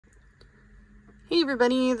Hey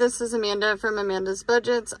everybody, this is Amanda from Amanda's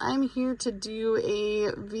Budgets. I'm here to do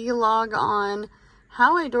a vlog on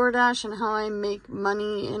how I DoorDash and how I make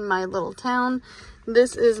money in my little town.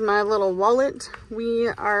 This is my little wallet. We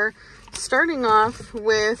are starting off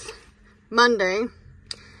with Monday,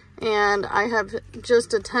 and I have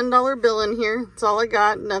just a $10 bill in here. That's all I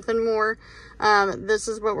got, nothing more. This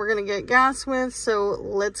is what we're gonna get gas with, so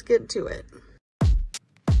let's get to it.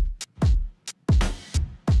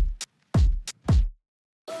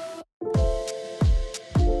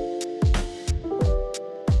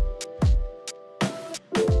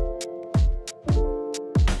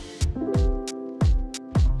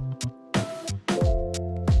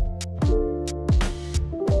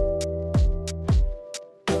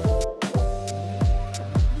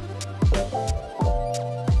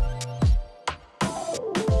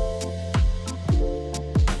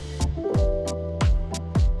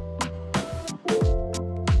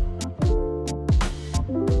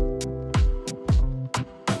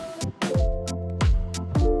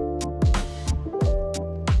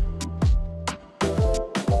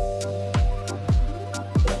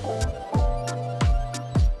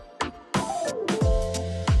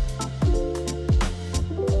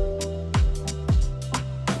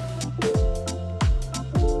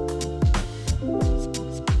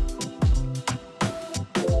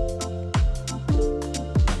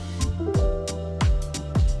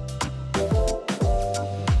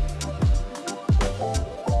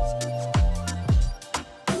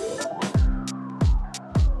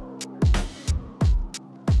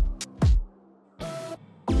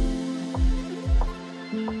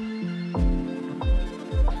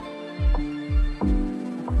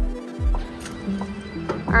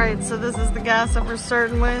 Alright, so this is the gas that we're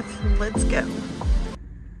starting with. Let's go.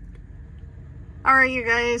 Alright, you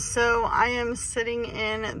guys, so I am sitting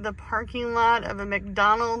in the parking lot of a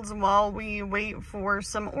McDonald's while we wait for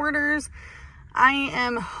some orders. I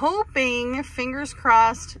am hoping, fingers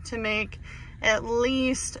crossed, to make at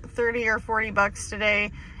least 30 or 40 bucks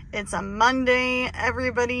today. It's a Monday.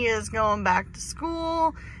 Everybody is going back to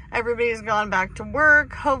school. Everybody's gone back to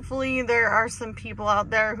work. Hopefully there are some people out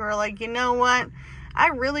there who are like, you know what? I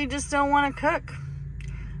really just don't want to cook.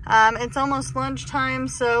 It's almost lunchtime,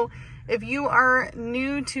 so if you are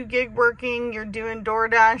new to gig working, you're doing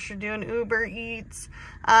DoorDash, you're doing Uber Eats,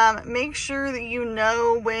 make sure that you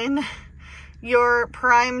know when your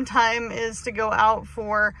prime time is to go out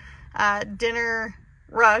for dinner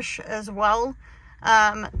rush as well.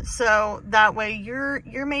 So that way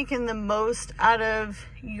you're making the most out of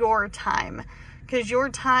your time, because your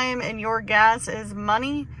time and your gas is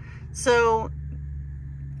money. So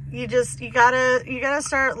you gotta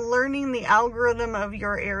start learning the algorithm of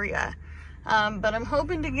your area. But I'm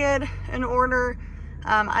hoping to get an order.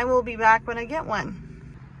 I will be back when I get one.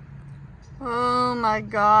 Oh my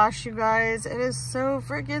gosh, you guys, it is so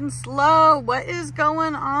freaking slow. What is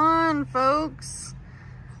going on, folks?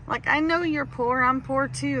 Like, I know you're poor, I'm poor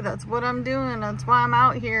too. That's what I'm doing, that's why I'm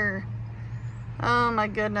out here. Oh my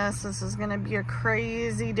goodness, this is gonna be a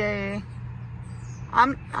crazy day.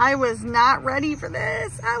 I was not ready for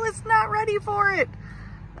this. I was not ready for it.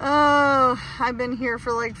 Oh, I've been here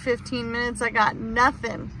for like 15 minutes. I got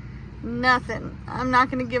nothing. Nothing. I'm not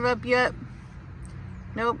going to give up yet.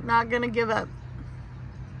 Nope, not going to give up.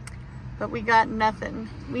 But we got nothing.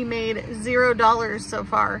 We made $0 so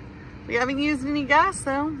far. We haven't used any gas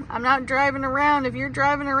though. I'm not driving around. If you're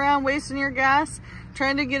driving around wasting your gas,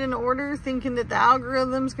 trying to get an order, thinking that the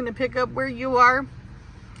algorithm's going to pick up where you are,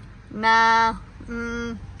 nah.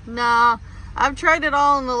 Nah, I've tried it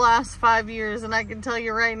all in the last 5 years, and I can tell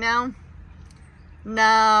you right now,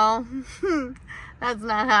 no, that's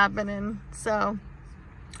not happening. So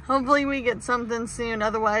hopefully we get something soon,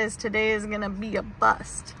 otherwise today is gonna be a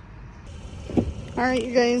bust. All right,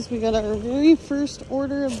 you guys, we got our very first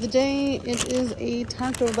order of the day. It is a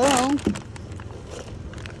Taco Bell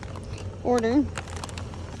order.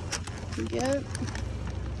 Yep.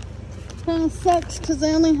 Kind of sucks because I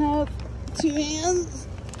only have 2 hands,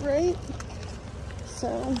 right?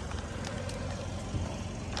 So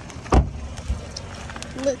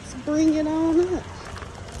let's bring it on up.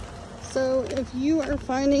 So if you are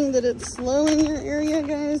finding that it's slow in your area,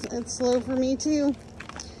 guys, it's slow for me too.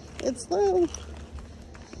 It's slow.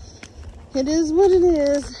 It is what it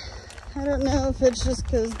is. I don't know if it's just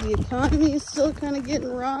because the economy is still kind of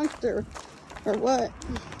getting rocked or what.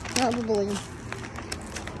 Probably.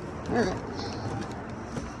 All right.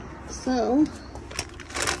 So,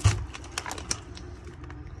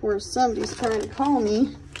 of course, somebody's trying to call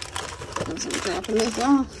me because I'm dropping this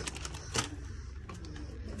off.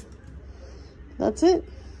 That's it.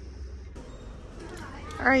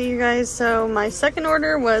 All right, you guys, so my second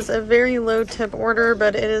order was a very low tip order,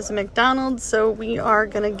 but it is McDonald's, so we are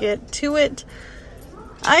gonna get to it.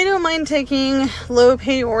 I don't mind taking low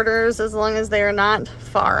pay orders as long as they are not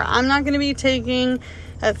far. I'm not gonna be taking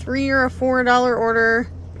a $3 or a $4 order,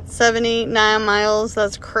 7, 8, 9 miles.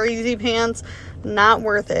 That's crazy pants. Not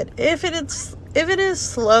worth it. If it is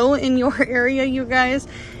slow in your area, you guys,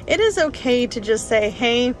 it is okay to just say,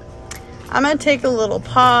 hey, I'm gonna take a little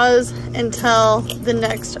pause until the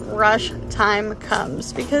next rush time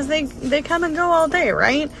comes, because they come and go all day,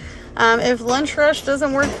 right? If lunch rush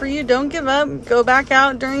doesn't work for you, don't give up. Go back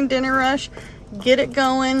out during dinner rush, get it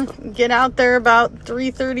going, get out there about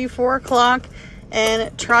 3:30, 4 o'clock,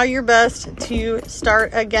 and try your best to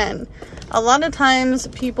start again. A lot of times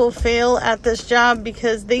people fail at this job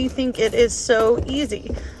because they think it is so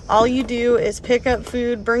easy. All you do is pick up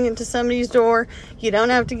food, bring it to somebody's door. You don't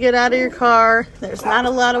have to get out of your car. There's not a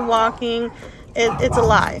lot of walking. It's a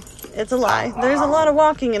lie. It's a lie. There's a lot of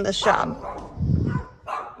walking in this job.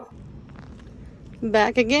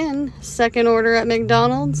 Back again, second order at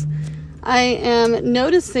McDonald's. I am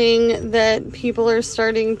noticing that people are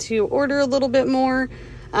starting to order a little bit more.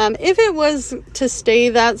 If it was to stay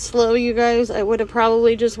that slow, you guys, I would have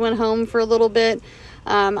probably just went home for a little bit.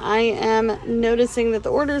 I am noticing that the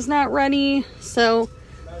order's not ready, so,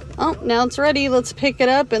 oh, now it's ready. Let's pick it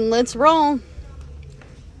up and let's roll.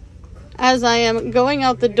 As I am going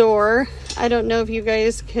out the door, I don't know if you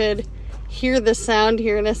guys could hear the sound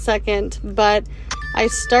here in a second, but I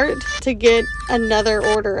start to get another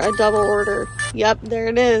order, a double order. Yep, there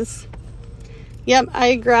it is. Yep,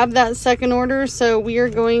 I grabbed that second order, so we are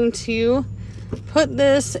going to put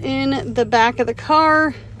this in the back of the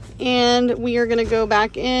car, and we are going to go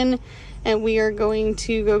back in, and we are going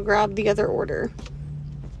to go grab the other order.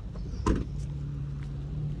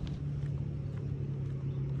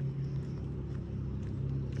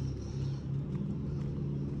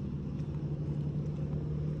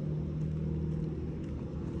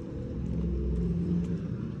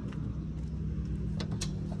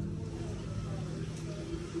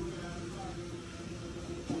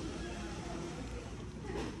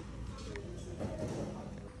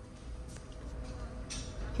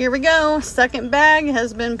 Here we go. Second bag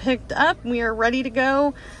has been picked up. We are ready to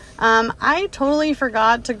go. I totally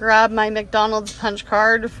forgot to grab my McDonald's punch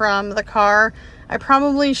card from the car. I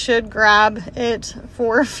probably should grab it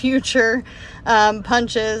for future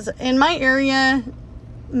punches. In my area,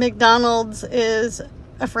 McDonald's is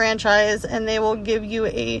a franchise, and they will give you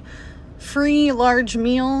a free large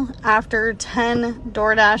meal after 10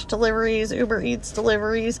 DoorDash deliveries, Uber Eats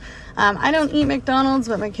deliveries. I don't eat McDonald's,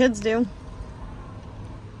 but my kids do.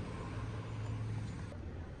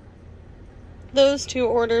 Those two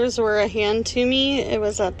orders were a hand to me. It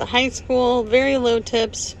was at the high school, very low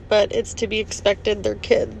tips, but it's to be expected, they're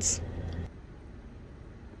kids.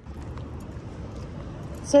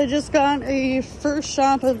 So I just got a first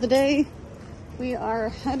shop of the day. We are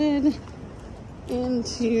headed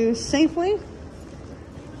into Safeway,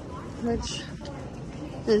 which,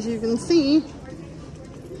 as you can see,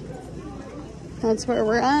 that's where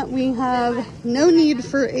we're at. We have no need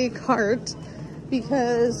for a cart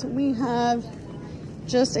because we have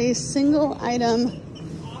just a single item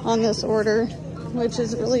on this order, which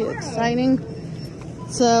is really exciting.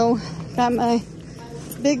 So got my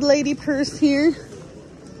big lady purse here,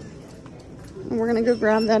 and we're gonna go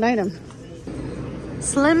grab that item.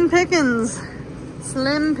 Slim pickings,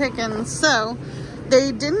 slim pickings. So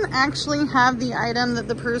they didn't actually have the item that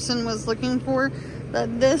the person was looking for,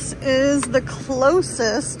 but this is the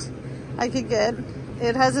closest I could get.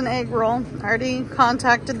 It has an egg roll. I already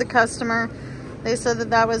contacted the customer. They said that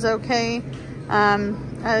that was okay.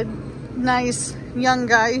 A nice young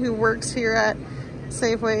guy who works here at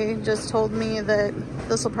Safeway just told me that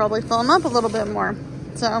this will probably fill him up a little bit more.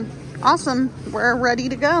 So awesome, we're ready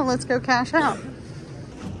to go. Let's go cash out.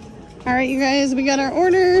 All right, you guys, we got our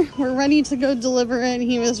order. We're ready to go deliver it.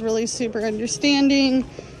 He was really super understanding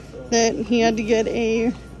that he had to get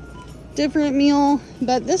a different meal,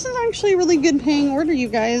 but this is actually a really good paying order, you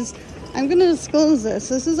guys. I'm gonna disclose this.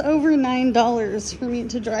 This is over $9 for me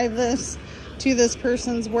to drive this to this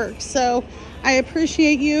person's work. So I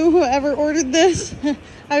appreciate you, whoever ordered this.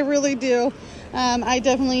 I really do. I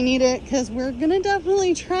definitely need it because we're gonna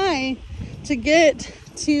definitely try to get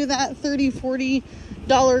to that $30,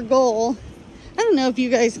 $40 goal. I don't know if you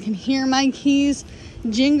guys can hear my keys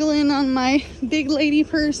jingling on my big lady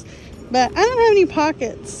purse, but I don't have any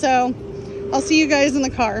pockets, so I'll see you guys in the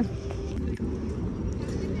car.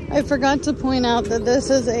 I forgot to point out that this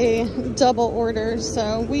is a double order,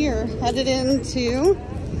 so we are headed into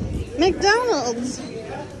McDonald's.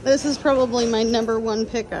 This is probably my #1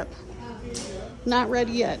 pickup. Not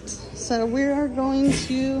ready yet. So we are going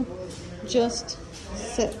to just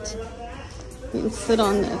sit and sit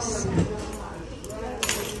on this.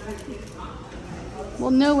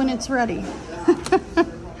 We'll know when it's ready.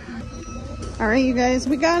 All right, you guys,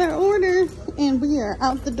 we got our order and we are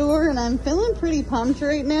out the door, and I'm feeling pretty pumped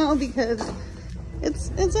right now because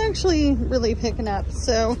it's actually really picking up.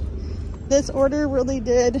 So this order really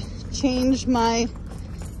did change my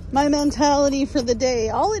mentality for the day.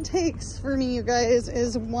 All it takes for me, you guys,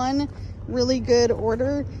 is one really good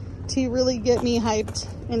order to really get me hyped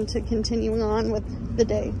into continuing on with the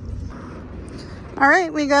day. All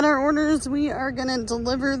right, we got our orders. We are gonna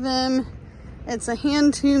deliver them. It's a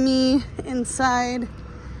hand to me inside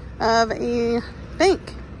of a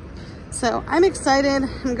bank. So I'm excited.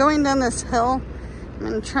 I'm going down this hill. I'm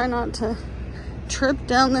gonna try not to trip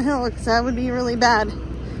down the hill because that would be really bad.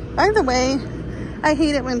 By the way, I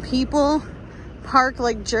hate it when people park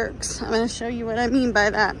like jerks. I'm gonna show you what I mean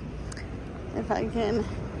by that. If I can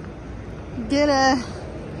get a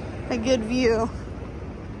good view.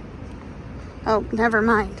 Oh, never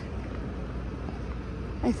mind.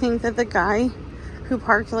 I think that the guy who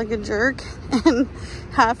parked like a jerk and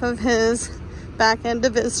half of his back end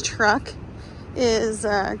of his truck is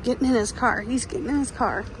getting in his car. He's getting in his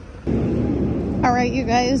car. All right, you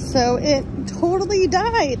guys, so it totally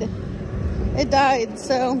died. It died,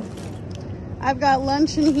 so I've got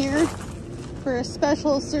lunch in here for a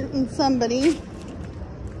special certain somebody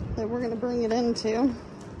that we're gonna bring it into.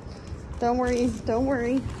 Don't worry, don't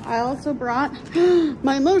worry. I also brought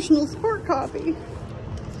my emotional support coffee.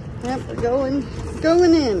 Yep, we're going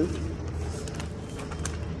in.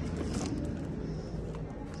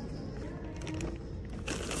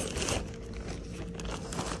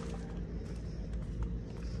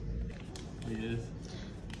 He is.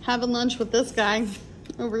 Having lunch with this guy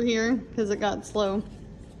over here because it got slow.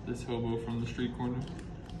 This hobo from the street corner?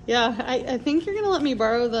 Yeah, I think you're gonna let me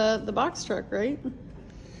borrow the box truck, right?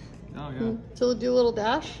 Oh yeah. To do a little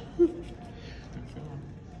dash? Sure.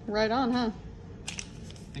 Right on, huh?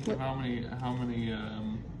 Think of how many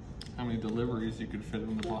deliveries you could fit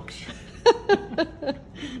in the box truck.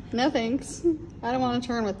 No thanks. I don't want to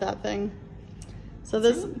turn with that thing. So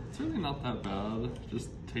this... It's really not that bad.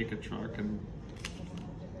 Just take a truck and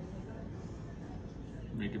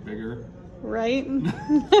make it bigger. Right?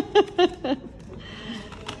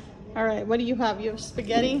 All right, what do you have? You have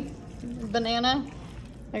spaghetti, banana.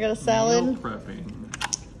 I got a salad. Meal prepping.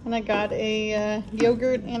 And I got a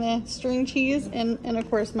yogurt and a string cheese, and of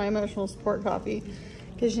course my emotional support coffee,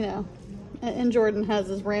 because you know, and Jordan has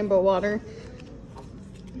his rainbow water.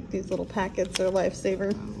 These little packets are a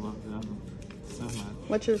lifesaver. I love them so much.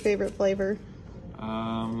 What's your favorite flavor?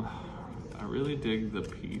 I really dig the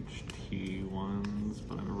peach tea ones,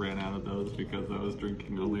 but I ran out of those because I was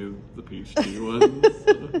drinking only the peach tea ones.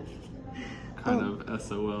 Kind of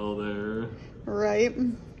SOL there. Right.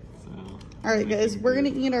 All right, guys, we're gonna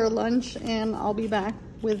eat our lunch and I'll be back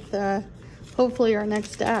with hopefully our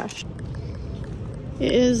next dash.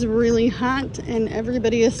 It is really hot and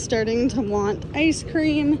everybody is starting to want ice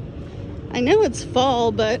cream. I know it's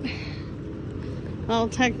fall, but, well,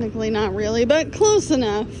 technically not really, but close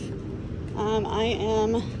enough. I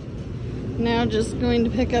am now just going to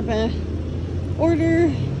pick up a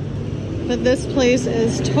order, but this place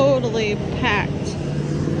is totally packed.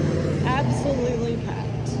 Absolutely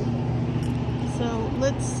packed. So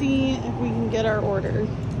let's see if we can get our order.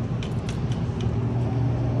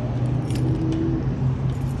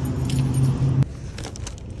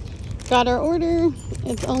 Got our order.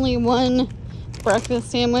 It's only one breakfast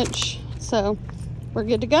sandwich, so we're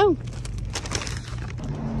good to go.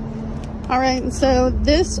 All right, so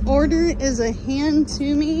this order is a hand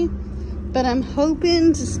to me, but I'm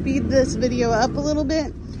hoping to speed this video up a little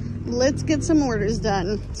bit. Let's get some orders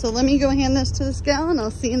done. So let me go hand this to this gal and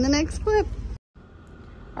I'll see you in the next clip.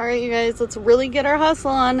 All right, you guys, let's really get our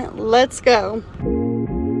hustle on. Let's go.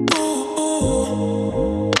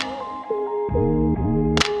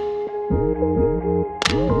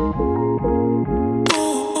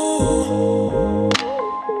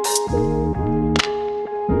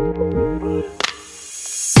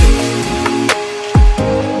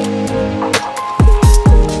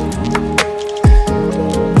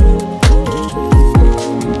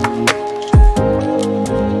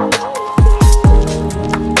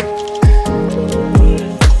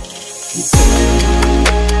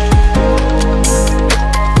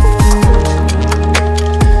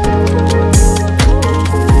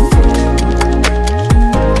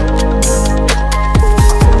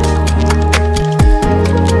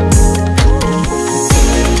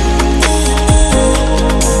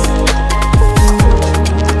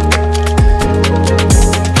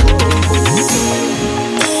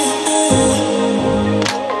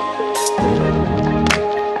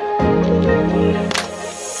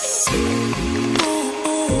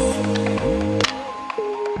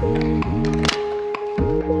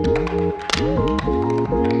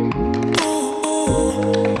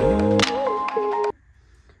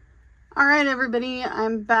 everybody,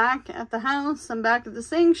 I'm back at the house. I'm back at the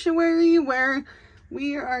sanctuary where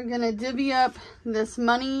we are going to divvy up this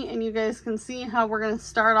money, and you guys can see how we're going to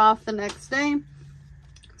start off the next day.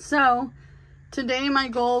 So today my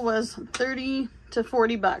goal was 30 to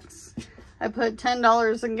 40 bucks. I put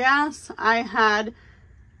 $10 in gas. I had,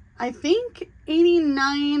 I think,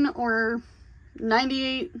 89 or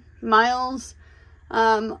 98 miles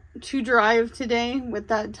to drive today with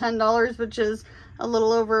that $10, which is a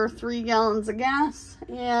little over 3 gallons of gas.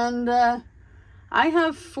 And I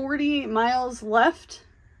have 48 miles left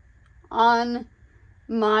on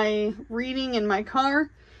my reading in my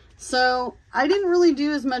car. So I didn't really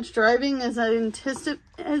do as much driving as I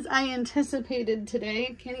anticipated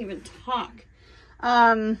today. Can't even talk.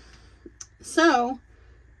 So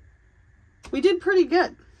we did pretty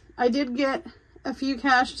good. I did get a few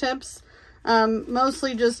cash tips,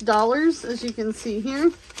 mostly just dollars, as you can see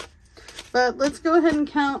here. But let's go ahead and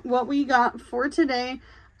count what we got for today.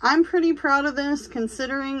 I'm pretty proud of this,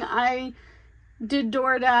 considering I did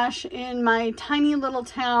DoorDash in my tiny little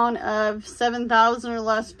town of 7,000 or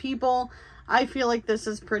less people. I feel like this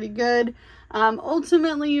is pretty good.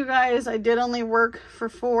 Ultimately, you guys, I did only work for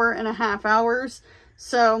 4.5 hours.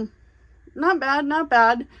 So not bad, not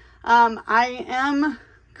bad. I am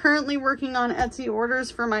currently working on Etsy orders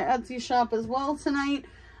for my Etsy shop as well tonight.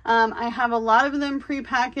 I have a lot of them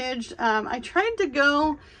pre-packaged. I tried to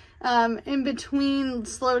go in between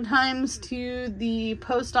slow times to the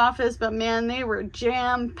post office, but man, they were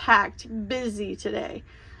jam-packed busy today.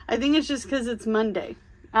 I think it's just because it's Monday.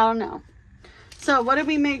 I don't know. So what did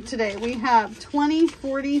we make today? We have 20,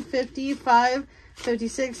 40, 55,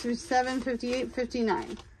 56, 57, 58,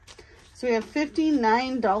 59. So we have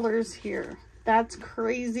 $59 here. That's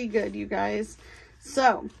crazy good, you guys.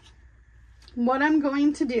 So what I'm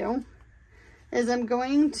going to do is I'm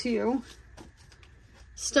going to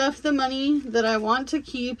stuff the money that I want to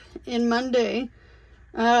keep in Monday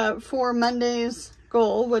for Monday's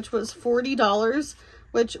goal, which was $40,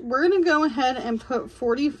 which we're going to go ahead and put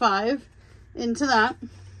 45 into that.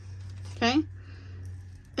 Okay.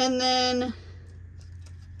 And then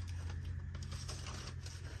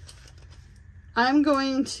I'm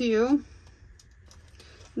going to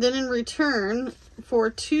then in return for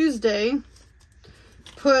Tuesday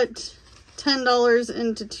put $10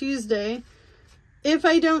 into Tuesday. If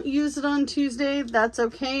I don't use it on Tuesday, that's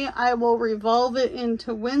okay. I will revolve it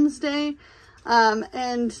into Wednesday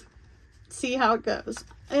and see how it goes.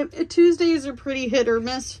 Tuesdays are pretty hit or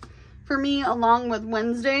miss for me, along with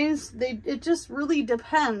Wednesdays. It just really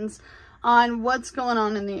depends on what's going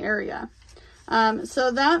on in the area.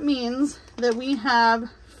 So that means that we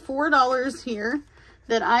have $4 here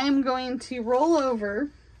that I am going to roll over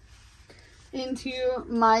into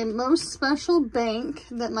my most special bank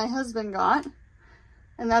that my husband got.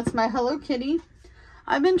 And that's my Hello Kitty.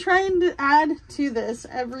 I've been trying to add to this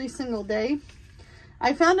every single day.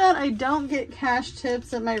 I found out I don't get cash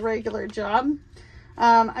tips at my regular job.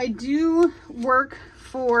 I do work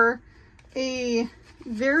for a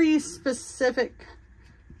very specific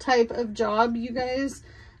type of job, you guys.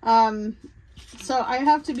 So I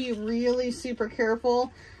have to be really super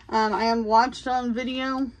careful. I am watched on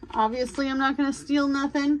video. Obviously, I'm not going to steal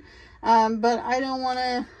nothing. But I don't want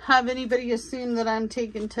to have anybody assume that I'm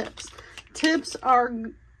taking tips. Tips are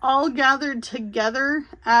all gathered together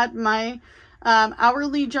at my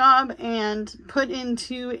hourly job and put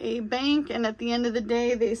into a bank. And at the end of the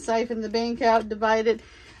day, they siphon the bank out, divide it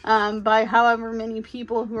by however many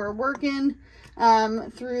people who are working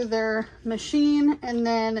through their machine. And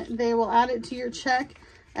then they will add it to your check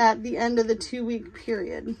at the end of the 2-week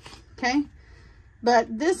period. Okay?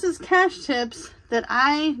 But this is cash tips that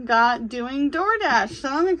I got doing DoorDash. So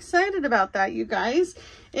I'm excited about that, you guys.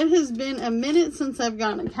 It has been a minute since I've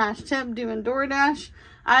gotten a cash tip doing DoorDash.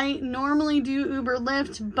 I normally do Uber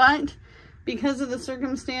Lyft, but because of the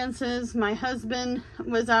circumstances, my husband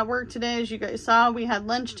was at work today. As you guys saw, we had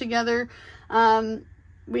lunch together.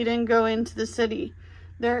 We didn't go into the city.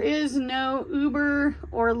 There is no Uber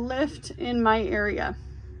or Lyft in my area.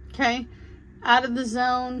 Okay? Out of the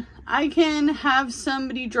zone. I can have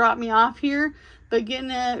somebody drop me off here, but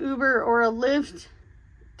getting an Uber or a Lyft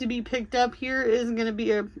to be picked up here is going to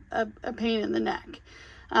be a pain in the neck,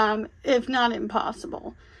 if not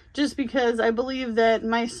impossible. Just because I believe that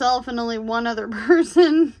myself and only one other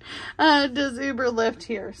person does Uber Lyft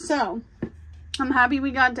here. So I'm happy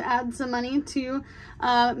we got to add some money to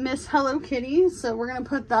Miss Hello Kitty. So we're going to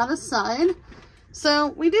put that aside. So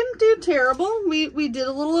we didn't do terrible. We did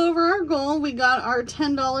a little over our goal. We got our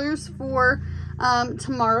 $10 for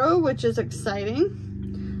tomorrow, which is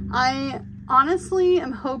exciting. I honestly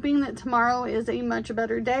am hoping that tomorrow is a much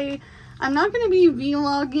better day. I'm not going to be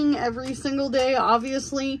vlogging every single day,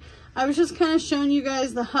 obviously. I was just kind of showing you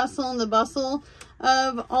guys the hustle and the bustle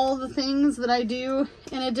of all the things that I do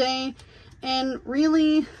in a day. And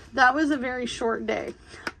really, that was a very short day.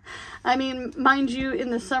 I mean, mind you,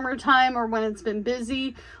 in the summertime or when it's been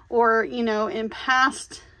busy, or, you know, in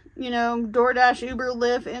past, you know, DoorDash, Uber,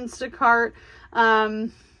 Lyft, Instacart,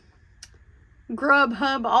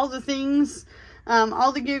 Grubhub, all the things,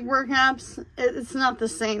 all the gig work apps, it's not the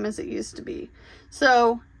same as it used to be.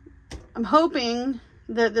 So I'm hoping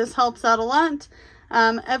that this helps out a lot.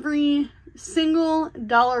 Every single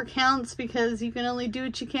dollar counts, because you can only do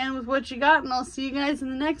what you can with what you got. And I'll see you guys in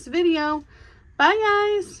the next video.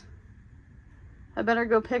 Bye, guys. I better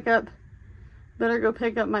go pick up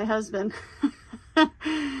my husband. Yeah,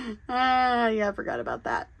 I forgot about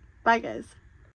that. Bye, guys.